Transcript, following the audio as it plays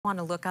Want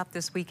to look up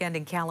this weekend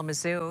in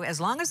Kalamazoo. As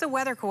long as the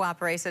weather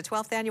cooperates, the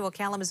 12th annual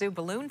Kalamazoo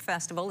Balloon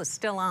Festival is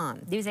still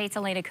on. News 8's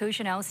Elena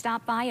Cousineau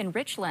stopped by in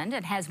Richland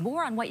and has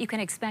more on what you can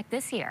expect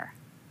this year.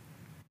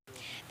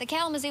 The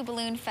Kalamazoo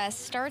Balloon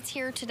Fest starts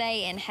here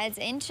today and heads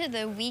into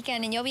the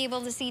weekend, and you'll be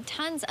able to see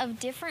tons of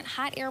different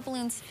hot air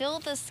balloons fill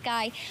the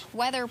sky,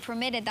 weather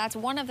permitted. That's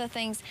one of the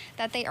things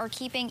that they are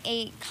keeping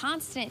a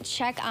constant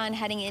check on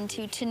heading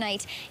into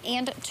tonight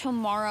and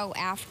tomorrow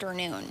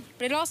afternoon.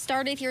 But it all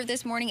started here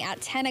this morning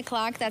at 10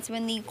 o'clock. That's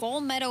when the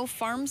Gold Meadow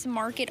Farms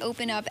Market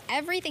opened up.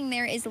 Everything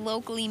there is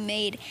locally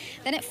made.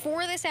 Then at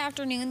 4 this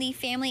afternoon, the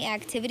family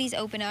activities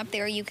open up.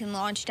 There you can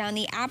launch down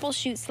the apple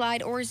chute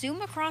slide or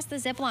zoom across the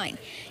zip line.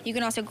 You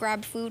can also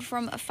grab food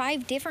from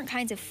 5 different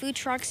kinds of food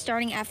trucks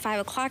starting at 5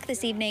 o'clock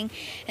this evening.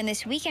 And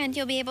this weekend,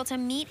 you'll be able to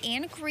meet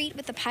and greet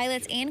with the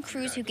pilots and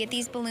crews who get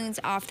these balloons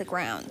off the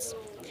grounds.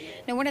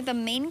 Now, one of the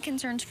main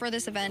concerns for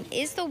this event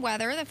is the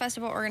weather. The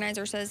festival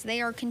organizer says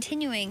they are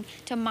continuing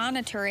to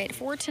monitor it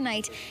for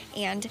tonight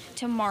and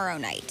tomorrow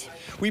night.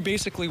 We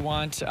basically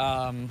want,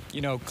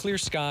 clear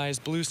skies,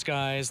 blue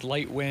skies,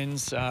 light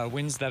winds,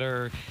 winds that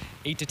are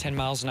 8 to 10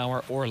 miles an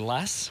hour or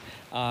less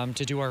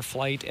to do our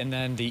flight. And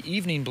then the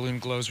evening balloon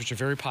glows, which are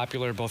very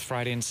popular both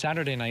Friday and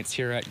Saturday nights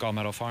here at Gold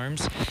Meadow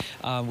Farms.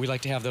 We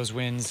like to have those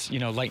winds,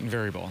 light and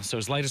variable, so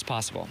as light as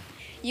possible.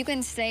 You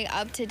can stay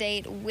up to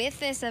date with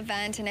this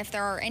event, and if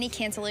there are any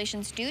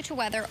cancellations due to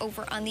weather,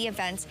 over on the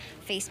event's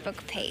Facebook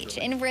page.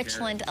 In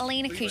Richland,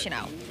 Elena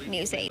Cousineau,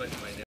 News 8.